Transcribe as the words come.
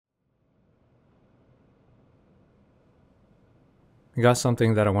I got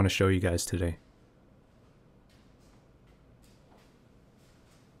something that I want to show you guys today.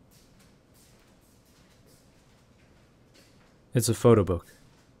 It's a photo book.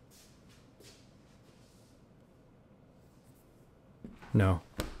 No,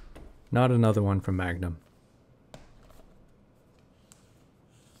 not another one from Magnum.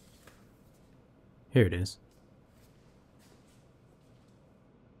 Here it is.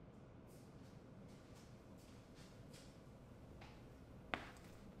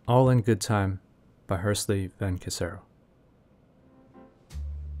 All in Good Time by Hersley-Ven Casero.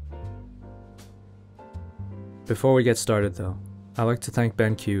 Before we get started though, I'd like to thank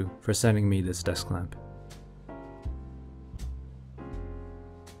BenQ for sending me this desk lamp.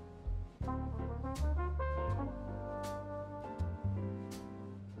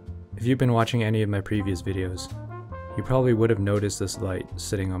 If you've been watching any of my previous videos, you probably would have noticed this light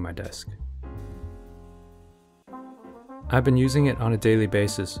sitting on my desk. I've been using it on a daily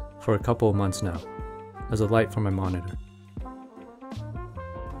basis for a couple of months now, as a light for my monitor.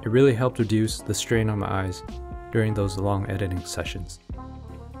 It really helped reduce the strain on my eyes during those long editing sessions.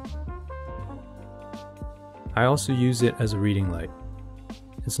 I also use it as a reading light.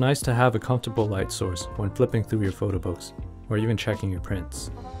 It's nice to have a comfortable light source when flipping through your photo books, or even checking your prints.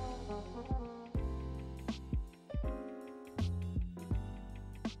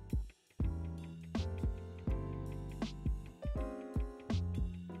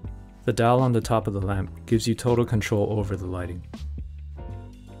 The dial on the top of the lamp gives you total control over the lighting.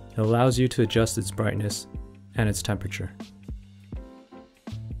 It allows you to adjust its brightness and its temperature.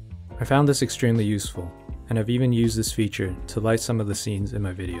 I found this extremely useful, and I've even used this feature to light some of the scenes in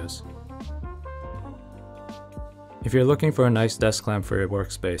my videos. If you're looking for a nice desk lamp for your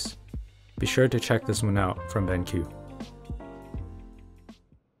workspace, be sure to check this one out from BenQ.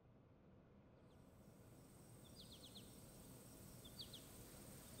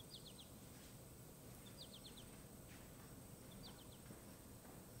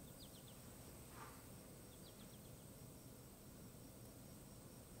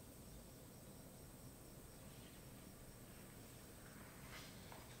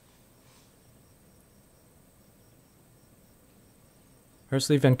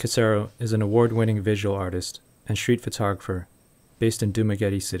 Hersley-Ven Casero is an award-winning visual artist and street photographer based in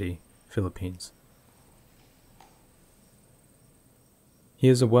Dumaguete City, Philippines. He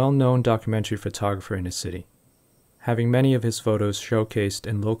is a well-known documentary photographer in his city, having many of his photos showcased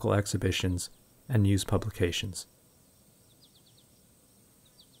in local exhibitions and news publications.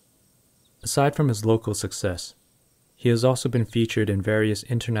 Aside from his local success, he has also been featured in various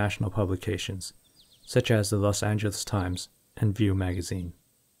international publications, such as the Los Angeles Times and View magazine.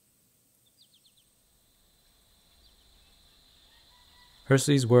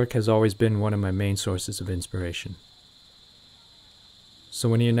 Hersley's work has always been one of my main sources of inspiration. So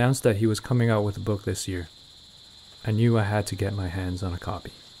when he announced that he was coming out with a book this year, I knew I had to get my hands on a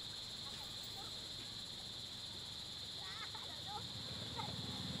copy.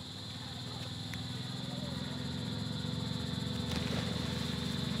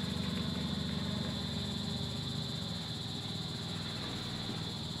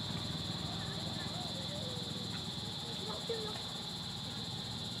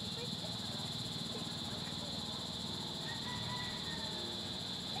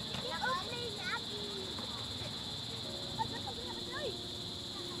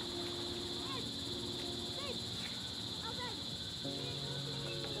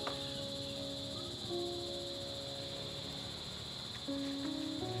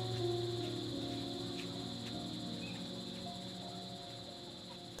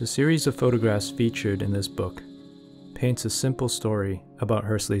 The series of photographs featured in this book paints a simple story about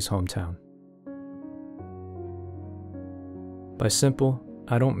Hersley's hometown. By simple,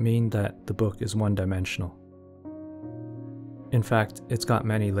 I don't mean that the book is one-dimensional. In fact, it's got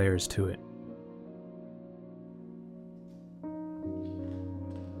many layers to it.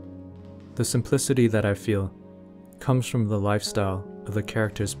 The simplicity that I feel comes from the lifestyle of the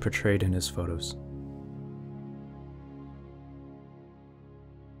characters portrayed in his photos.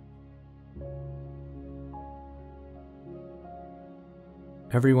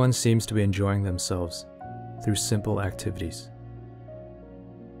 Everyone seems to be enjoying themselves through simple activities.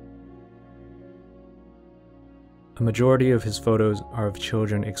 A majority of his photos are of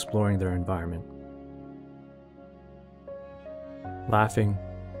children exploring their environment, laughing,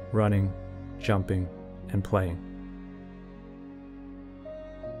 running, jumping, and playing.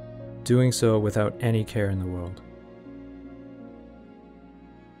 Doing so without any care in the world.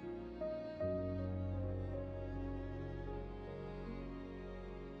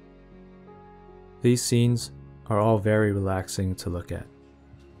 These scenes are all very relaxing to look at.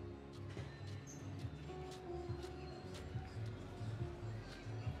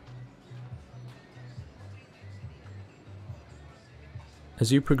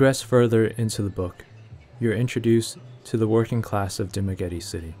 As you progress further into the book, you're introduced to the working class of Dumaguete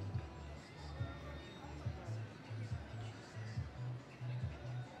City.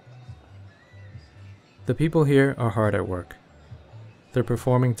 The people here are hard at work. They're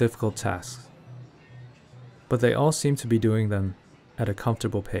performing difficult tasks, but they all seem to be doing them at a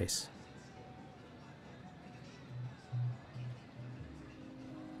comfortable pace.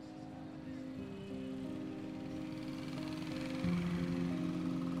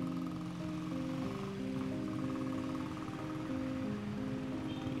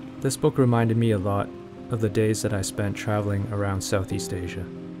 This book reminded me a lot of the days that I spent traveling around Southeast Asia.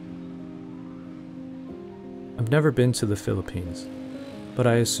 I've never been to the Philippines, but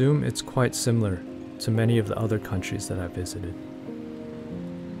I assume it's quite similar to many of the other countries that I visited.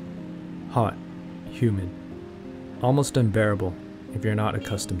 Hot, humid, almost unbearable if you're not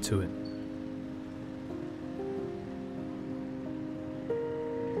accustomed to it.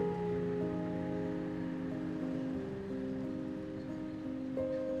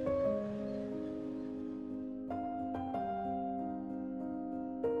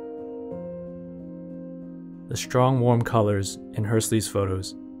 The strong, warm colors in Hersley's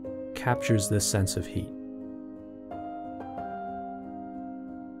photos captures this sense of heat.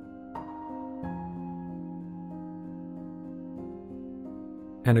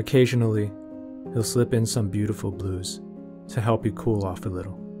 And occasionally, he'll slip in some beautiful blues to help you cool off a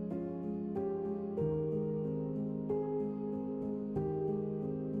little.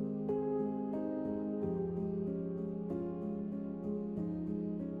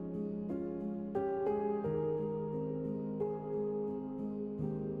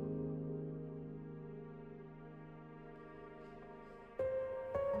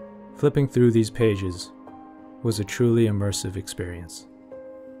 Flipping through these pages was a truly immersive experience.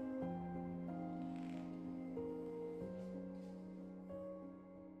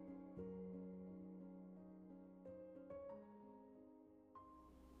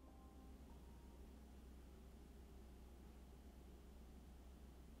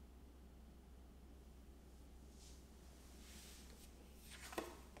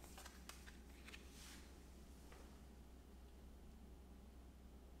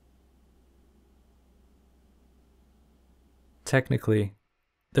 Technically,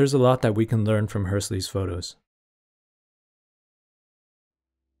 there's a lot that we can learn from Hersley's photos.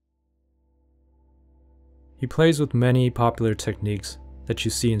 He plays with many popular techniques that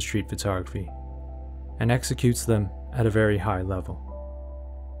you see in street photography, and executes them at a very high level.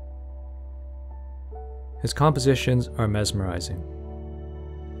 His compositions are mesmerizing.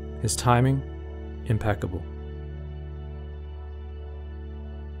 His timing, impeccable.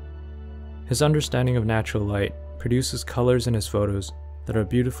 His understanding of natural light produces colors in his photos that are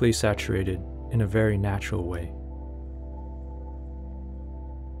beautifully saturated in a very natural way.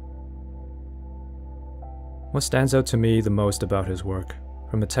 What stands out to me the most about his work,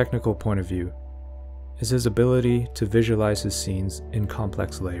 from a technical point of view, is his ability to visualize his scenes in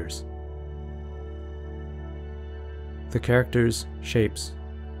complex layers. The characters, shapes,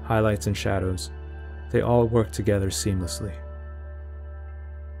 highlights and shadows, they all work together seamlessly.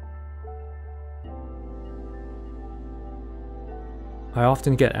 I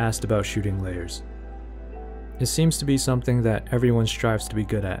often get asked about shooting layers. It seems to be something that everyone strives to be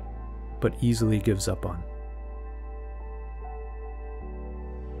good at, but easily gives up on.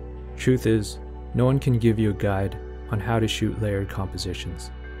 Truth is, no one can give you a guide on how to shoot layered compositions.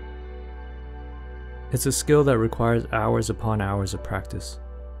 It's a skill that requires hours upon hours of practice.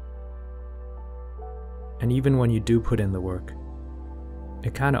 And even when you do put in the work,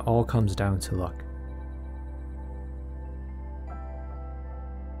 it kinda all comes down to luck.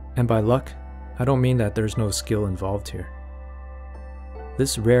 And by luck, I don't mean that there's no skill involved here.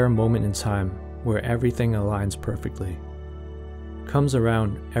 This rare moment in time where everything aligns perfectly comes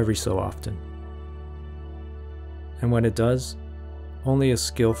around every so often. And when it does, only a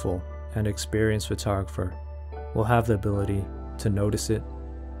skillful and experienced photographer will have the ability to notice it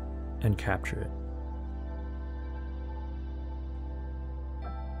and capture it.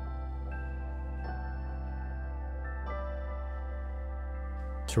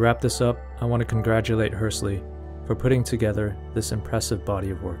 To wrap this up, I want to congratulate Hersley for putting together this impressive body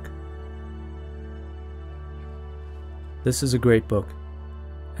of work. This is a great book,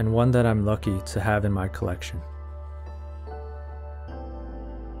 and one that I'm lucky to have in my collection.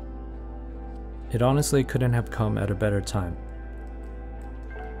 It honestly couldn't have come at a better time.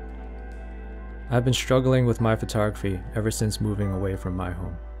 I've been struggling with my photography ever since moving away from my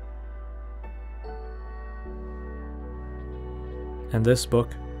home. And this book,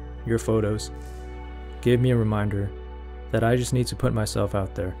 Your Photos, gave me a reminder that I just need to put myself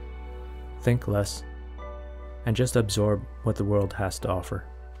out there, think less, and just absorb what the world has to offer.